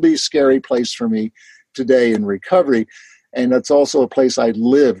terribly scary place for me today in recovery. And it's also a place I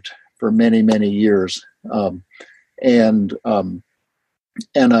lived for many, many years. And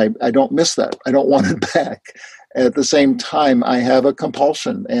I don't miss that. I don't want it back. At the same time, I have a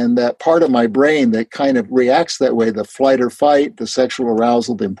compulsion, and that part of my brain that kind of reacts that way, the flight or fight, the sexual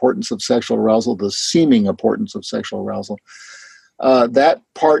arousal, the importance of sexual arousal, the seeming importance of sexual arousal, that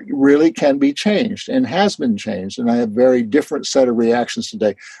part really can be changed and has been changed. And I have a very different set of reactions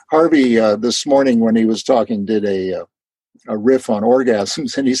today. Harvey, this morning when he was talking, did a riff on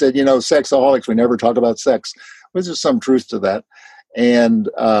orgasms, and he said, sexaholics, we never talk about sex. Well, there's some truth to that. And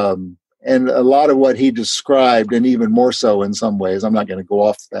a lot of what he described, and even more so in some ways, I'm not going to go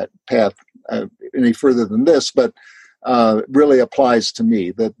off that path any further than this, but really applies to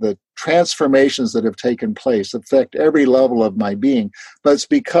me, that the transformations that have taken place affect every level of my being. But it's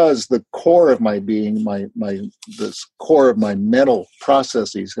because the core of my being, this core of my mental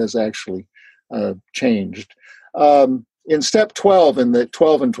processes has actually changed. In step 12, in the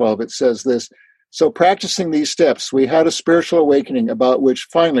 12 and 12, it says this: so practicing these steps, we had a spiritual awakening about which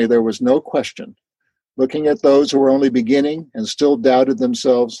finally there was no question. Looking at those who were only beginning and still doubted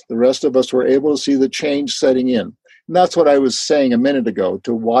themselves, the rest of us were able to see the change setting in. And that's what I was saying a minute ago,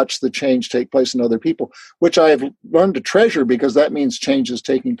 to watch the change take place in other people, which I have learned to treasure because that means change is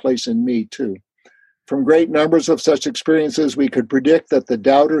taking place in me too. From great numbers of such experiences, we could predict that the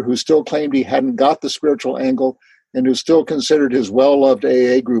doubter who still claimed he hadn't got the spiritual angle and who still considered his well-loved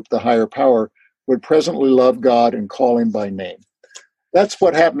AA group the higher power would presently love God and call him by name. That's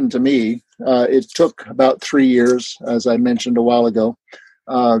what happened to me. It took about 3 years, as I mentioned a while ago,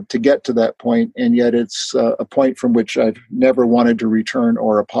 to get to that point, and yet it's a point from which I've never wanted to return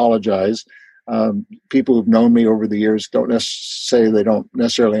or apologize. People who've known me over the years say they don't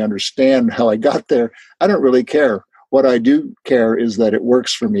necessarily understand how I got there. I don't really care. What I do care is that it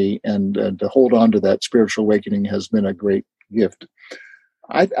works for me, and to hold on to that spiritual awakening has been a great gift.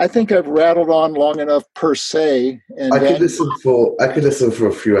 I think I've rattled on long enough per se. And I could listen for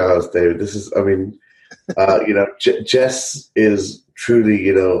a few hours, David. This is, Jess is truly,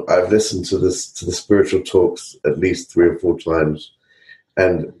 I've listened to the spiritual talks at least 3 or 4 times,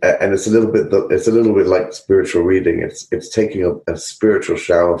 and it's a little bit like spiritual reading. It's taking a spiritual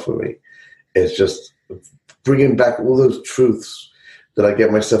shower for me. It's just bringing back all those truths that I get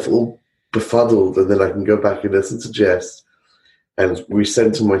myself all befuddled, and then I can go back and listen to Jess and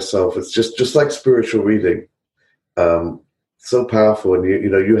recenter myself. It's just like spiritual reading. So powerful. And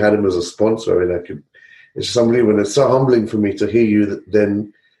you had him as a sponsor. It's just unbelievable. And it's so humbling for me to hear you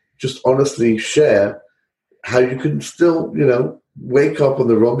then just honestly share how you can still, wake up on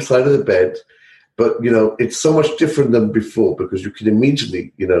the wrong side of the bed, But, it's so much different than before because you can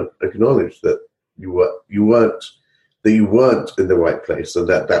immediately, acknowledge that you weren't in the right place, and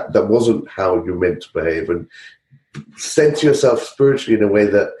that wasn't how you meant to behave, and center yourself spiritually in a way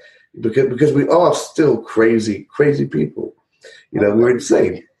that, because we are still crazy people, we're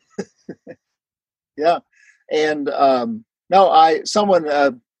insane. Yeah. And I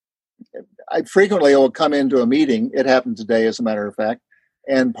frequently will come into a meeting. It happened today, as a matter of fact.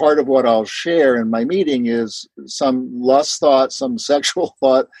 And part of what I'll share in my meeting is some lust thought, some sexual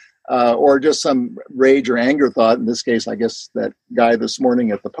thought, or just some rage or anger thought. In this case, I guess that guy this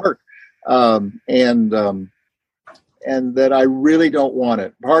morning at the park. And that I really don't want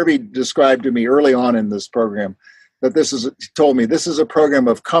it. Harvey described to me early on in this program that told me this is a program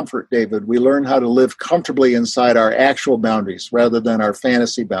of comfort, David. We learn how to live comfortably inside our actual boundaries rather than our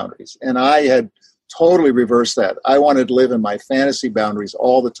fantasy boundaries. And I had totally reversed that. I wanted to live in my fantasy boundaries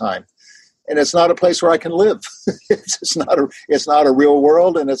all the time. And it's not a place where I can live. It's not a real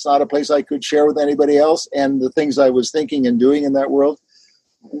world, and it's not a place I could share with anybody else. And the things I was thinking and doing in that world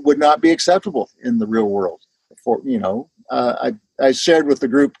would not be acceptable in the real world. I shared with the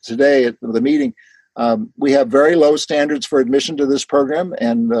group today at the meeting, we have very low standards for admission to this program,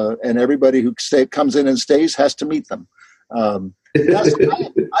 and everybody who comes in and stays has to meet them. Yes,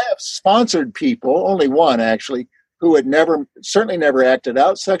 I have sponsored people, only one actually, who had certainly never acted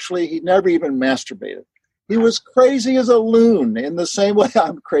out sexually. He never even masturbated. He was crazy as a loon in the same way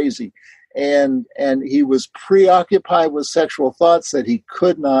I'm crazy. And he was preoccupied with sexual thoughts that he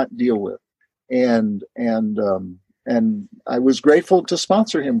could not deal with. And I was grateful to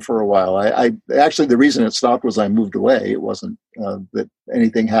sponsor him for a while. I actually, the reason it stopped was I moved away. It wasn't that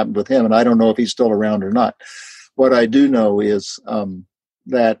anything happened with him, and I don't know if he's still around or not. What I do know is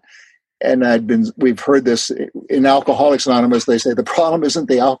that, and we've heard this in Alcoholics Anonymous. They say the problem isn't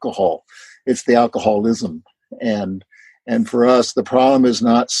the alcohol; it's the alcoholism. And for us, the problem is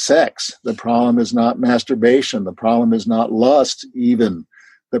not sex. The problem is not masturbation. The problem is not lust, even.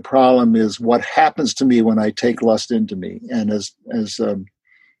 The problem is what happens to me when I take lust into me. And as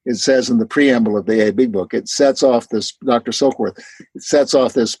it says in the preamble of the AA Big Book, it sets off this, Dr. Silkworth, it sets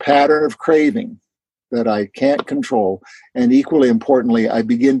off this pattern of craving that I can't control. And equally importantly, I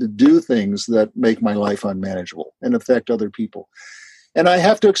begin to do things that make my life unmanageable and affect other people. And I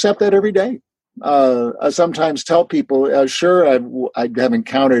have to accept that every day. I sometimes tell people, sure, I haven't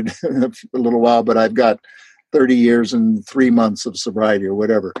counted in a little while, but I've got 30 years and 3 months of sobriety or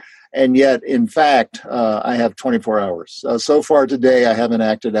whatever. And yet, in fact, I have 24 hours. So far today, I haven't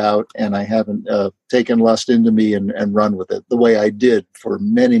acted out, and I haven't taken lust into me and run with it the way I did for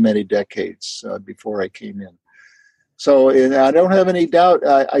many, many decades before I came in. So I don't have any doubt.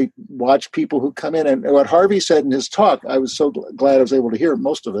 I watch people who come in, and what Harvey said in his talk, I was so glad I was able to hear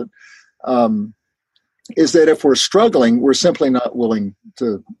most of it, is that if we're struggling, we're simply not willing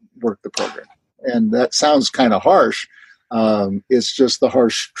to work the program. And that sounds kind of harsh. It's just the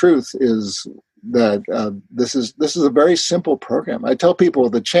harsh truth is that this is a very simple program. I tell people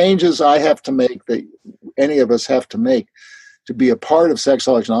the changes I have to make, that any of us have to make to be a part of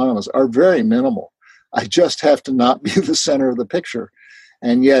Sexaholics Anonymous, are very minimal. I just have to not be the center of the picture.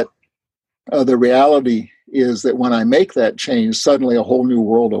 And yet the reality is that when I make that change, suddenly a whole new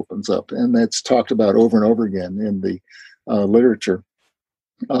world opens up. And that's talked about over and over again in the literature.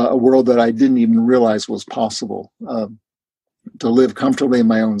 A world that I didn't even realize was possible, to live comfortably in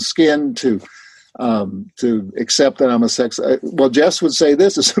my own skin, to accept that I'm a sex. Well, Jess would say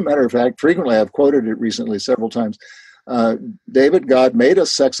this, as a matter of fact, frequently. I've quoted it recently several times. David, God made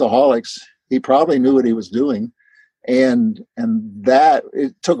us sexaholics. He probably knew what he was doing, and that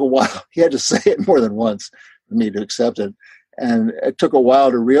it took a while. He had to say it more than once for me to accept it, and it took a while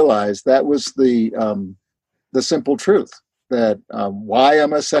to realize that was the simple truth. That why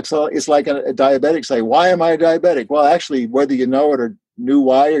I'm a sexaholic, it's like a diabetic say, why am I a diabetic? Well, actually, whether you know it or knew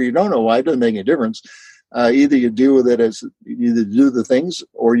why or you don't know why, it doesn't make any difference. Either you deal with it as you either do the things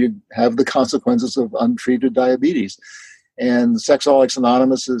or you have the consequences of untreated diabetes. And Sexaholics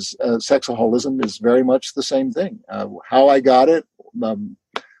Anonymous sexaholism is very much the same thing. How I got it,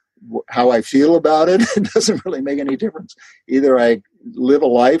 how I feel about it, it doesn't really make any difference. Either I live a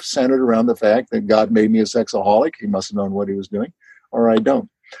life centered around the fact that God made me a sexaholic, he must have known what he was doing, or I don't.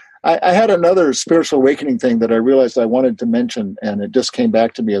 I had another spiritual awakening thing that I realized I wanted to mention, and it just came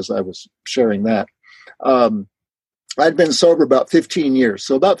back to me as I was sharing that. I'd been sober about 15 years,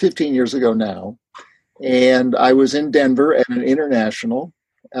 so about 15 years ago now, and I was in Denver at an international.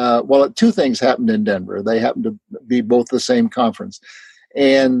 Two things happened in Denver. They happened to be both the same conference.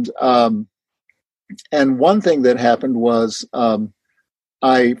 And one thing that happened was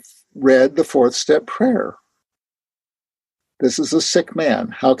I read the fourth step prayer. This is a sick man.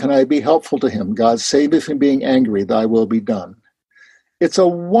 How can I be helpful to him? God, save me from being angry. Thy will be done. It's a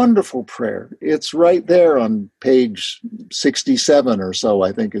wonderful prayer. It's right there on page 67 or so,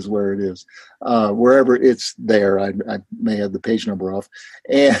 I think is where it is. Wherever it's there, I may have the page number off.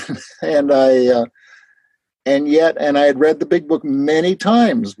 And I had read the big book many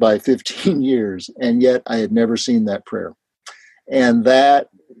times by 15 years, and yet I had never seen that prayer. And that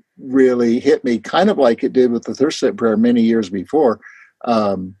really hit me, kind of like it did with the third step prayer many years before,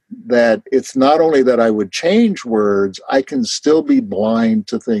 that it's not only that I would change words, I can still be blind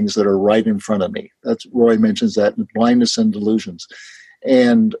to things that are right in front of me. That's Roy mentions that, blindness and delusions.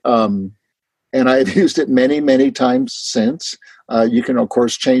 And I've used it many, many times since. You can, of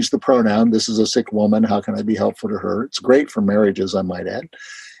course, change the pronoun. This is a sick woman. How can I be helpful to her? It's great for marriages, I might add.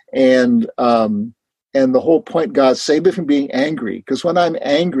 And the whole point, God, save me from being angry. Because when I'm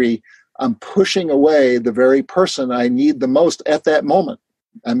angry, I'm pushing away the very person I need the most at that moment.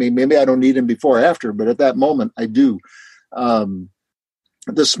 I mean, maybe I don't need him before or after, but at that moment, I do.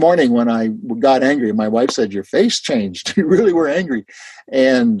 This morning when I got angry, my wife said, your face changed. You really were angry.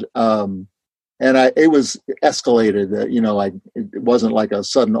 And it was escalated. It wasn't like a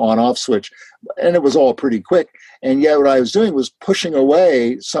sudden on-off switch, and it was all pretty quick. And yet what I was doing was pushing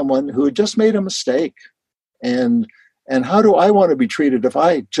away someone who had just made a mistake. And how do I want to be treated if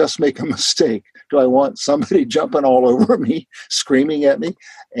I just make a mistake? Do I want somebody jumping all over me, screaming at me?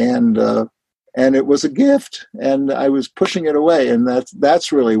 And it was a gift, and I was pushing it away. And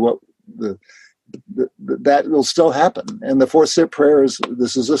that's really what that will still happen. And the fourth step prayer is,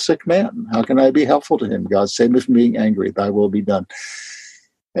 this is a sick man. How can I be helpful to him? God, save me from being angry. Thy will be done.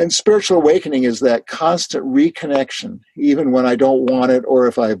 And spiritual awakening is that constant reconnection, even when I don't want it, or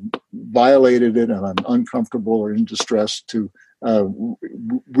if I've violated it and I'm uncomfortable or in distress, to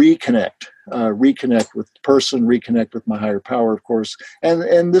reconnect with the person, reconnect with my higher power, of course.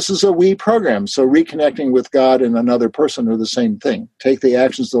 And this is a we program. So reconnecting with God and another person are the same thing. Take the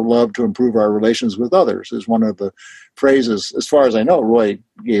actions of love to improve our relations with others is one of the phrases. As far as I know, Roy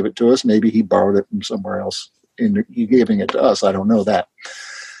gave it to us. Maybe he borrowed it from somewhere else. He giving it to us. I don't know that.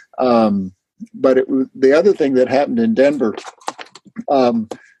 But the other thing that happened in Denver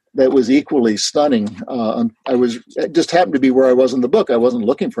that was equally stunning. It just happened to be where I was in the book. I wasn't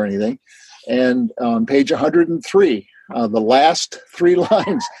looking for anything. And on page 103, the last three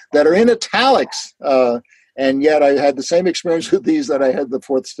lines that are in italics, and yet I had the same experience with these that I had the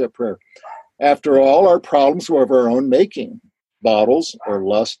fourth step prayer. After all, our problems were of our own making. Bottles, or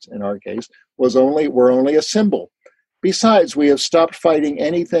lust in our case, were only a symbol. Besides, we have stopped fighting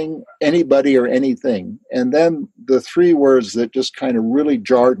anything, anybody, or anything. And then the three words that just kind of really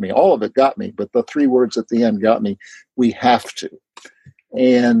jarred me, all of it got me, but the three words at the end got me, we have to.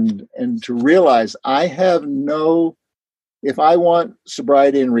 And to realize if I want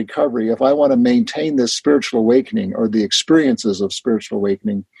sobriety and recovery, if I want to maintain this spiritual awakening or the experiences of spiritual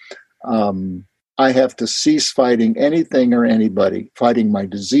awakening, I have to cease fighting anything or anybody, fighting my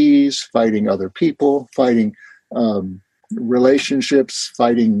disease, fighting other people, fighting relationships,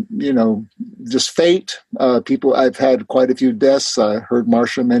 fighting, just fate. People, I've had quite a few deaths. I heard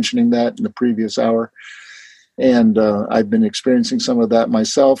Marcia mentioning that in the previous hour. And I've been experiencing some of that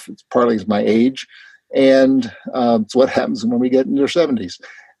myself. It's partly my age. And it's what happens when we get in our 70s.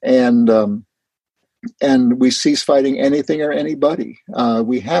 And we cease fighting anything or anybody.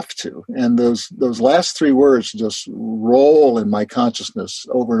 We have to. And those last three words just roll in my consciousness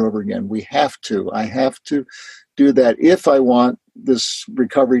over and over again. We have to. I have to do that if I want this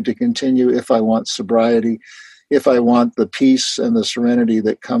recovery to continue, if I want sobriety, if I want the peace and the serenity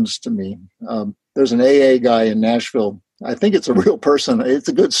that comes to me. There's an AA guy in Nashville. I think it's a real person. It's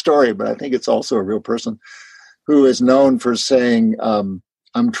a good story, but I think it's also a real person who is known for saying, I'm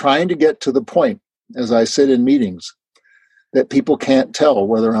trying to get to the point as I sit in meetings that people can't tell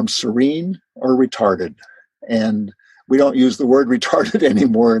whether I'm serene or retarded. And we don't use the word retarded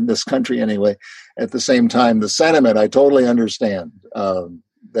anymore in this country anyway. At the same time, the sentiment, I totally understand,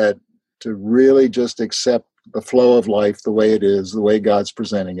 that to really just accept the flow of life the way it is, the way God's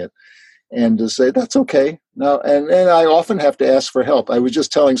presenting it, and to say, that's okay. Now, and I often have to ask for help. I was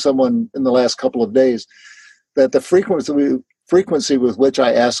just telling someone in the last couple of days that the frequency with which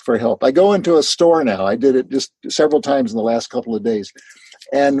I ask for help. I go into a store now. I did it just several times in the last couple of days.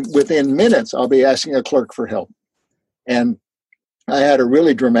 And within minutes, I'll be asking a clerk for help. And I had a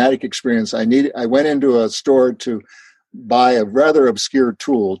really dramatic experience. I went into a store to buy a rather obscure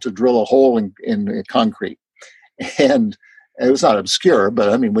tool to drill a hole in concrete. And it was not obscure, but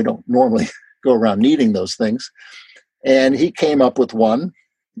I mean, we don't normally go around needing those things. And he came up with one.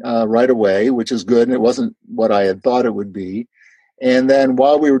 right away, which is good, and it wasn't what I had thought it would be. And then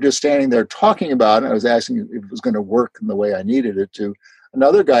while we were just standing there talking about it, I was asking if it was going to work in the way I needed it to.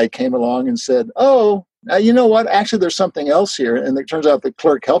 Another guy came along and said, "Oh, now you know what? Actually, there's something else here." And it turns out the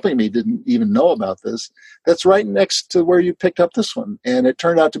clerk helping me didn't even know about this. That's right next to where you picked up this one. And it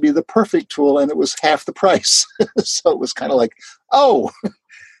turned out to be the perfect tool, and it was half the price. So it was kind of like, oh.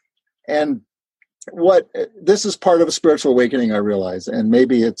 And this is part of a spiritual awakening, I realize. And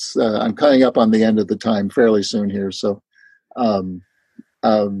maybe it's, I'm coming up on the end of the time fairly soon here. So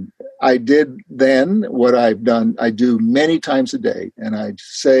I did then what I've done, I do many times a day, and I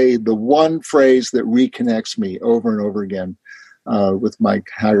say the one phrase that reconnects me over and over again with my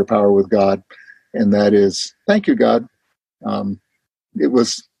higher power, with God, and that is, "Thank you, God." It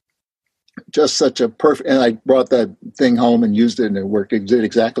was just such a perfect, and I brought that thing home and used it, and it worked. It did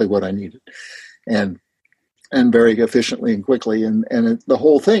exactly what I needed, and very efficiently and quickly. And the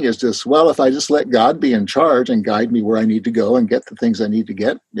whole thing is just, well, if I just let God be in charge and guide me where I need to go and get the things I need to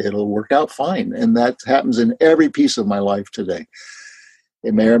get, it'll work out fine. And that happens in every piece of my life today.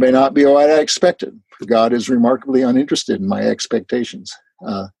 It may or may not be what I expected. God is remarkably uninterested in my expectations.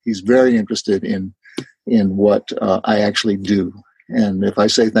 He's very interested in what I actually do. And if I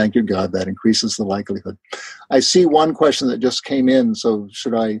say thank you, God, that increases the likelihood. I see one question that just came in, so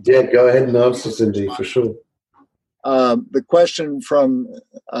should I? Yeah, go ahead and answer, Cindy, for sure. The question from,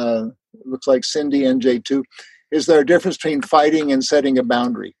 looks like Cindy NJ2, is there a difference between fighting and setting a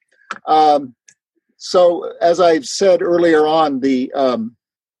boundary? So as I've said earlier on, the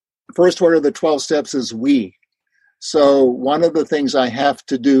first one of the 12 steps is we. So one of the things I have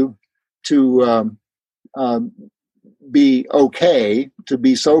to do to be okay, to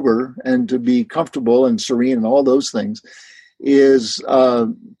be sober, and to be comfortable and serene and all those things is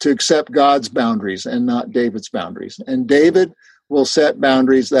to accept God's boundaries and not David's boundaries. And David will set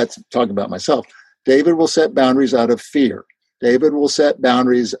boundaries, that's talking about myself, David will set boundaries out of fear. David will set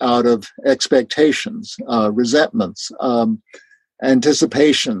boundaries out of expectations, resentments,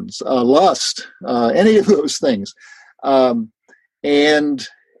 anticipations, lust, any of those things. And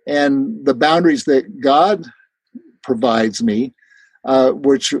the boundaries that God provides me,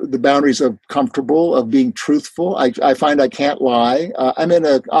 which the boundaries of comfortable, of being truthful. I find I can't lie.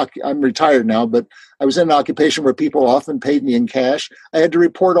 I'm retired now, but I was in an occupation where people often paid me in cash. I had to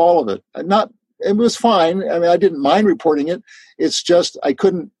report all of it. It was fine. I mean, I didn't mind reporting it. It's just I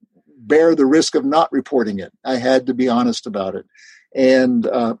couldn't bear the risk of not reporting it. I had to be honest about it. And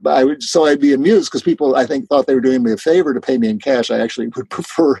I'd be amused because people, I think, thought they were doing me a favor to pay me in cash. I actually would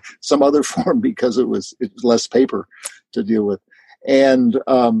prefer some other form because it was less paper to deal with. And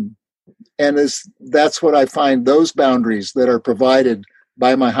that's what I find, those boundaries that are provided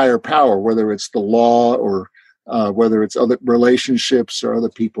by my higher power, whether it's the law or whether it's other relationships or other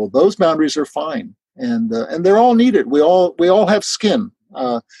people, those boundaries are fine, and they're all needed. We all have skin.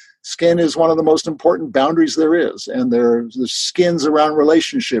 Skin is one of the most important boundaries there is, and there's skins around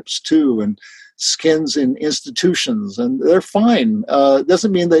relationships too, and skins in institutions, and they're fine. It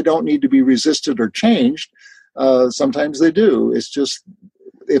doesn't mean they don't need to be resisted or changed. Sometimes they do. It's just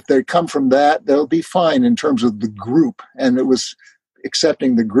if they come from that, they'll be fine in terms of the group. And it was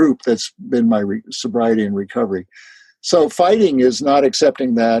accepting the group that's been my sobriety and recovery. So fighting is not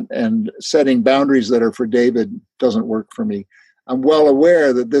accepting that, and setting boundaries that are for David doesn't work for me. I'm well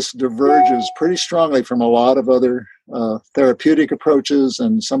aware that this diverges pretty strongly from a lot of other therapeutic approaches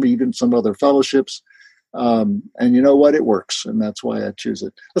and even some other fellowships. And you know what? It works, and that's why I choose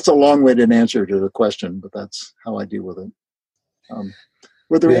it. That's a long-winded answer to the question, but that's how I deal with it.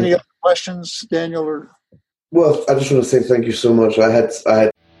 Were there any other questions, Daniel? Well, I just want to say thank you so much. I had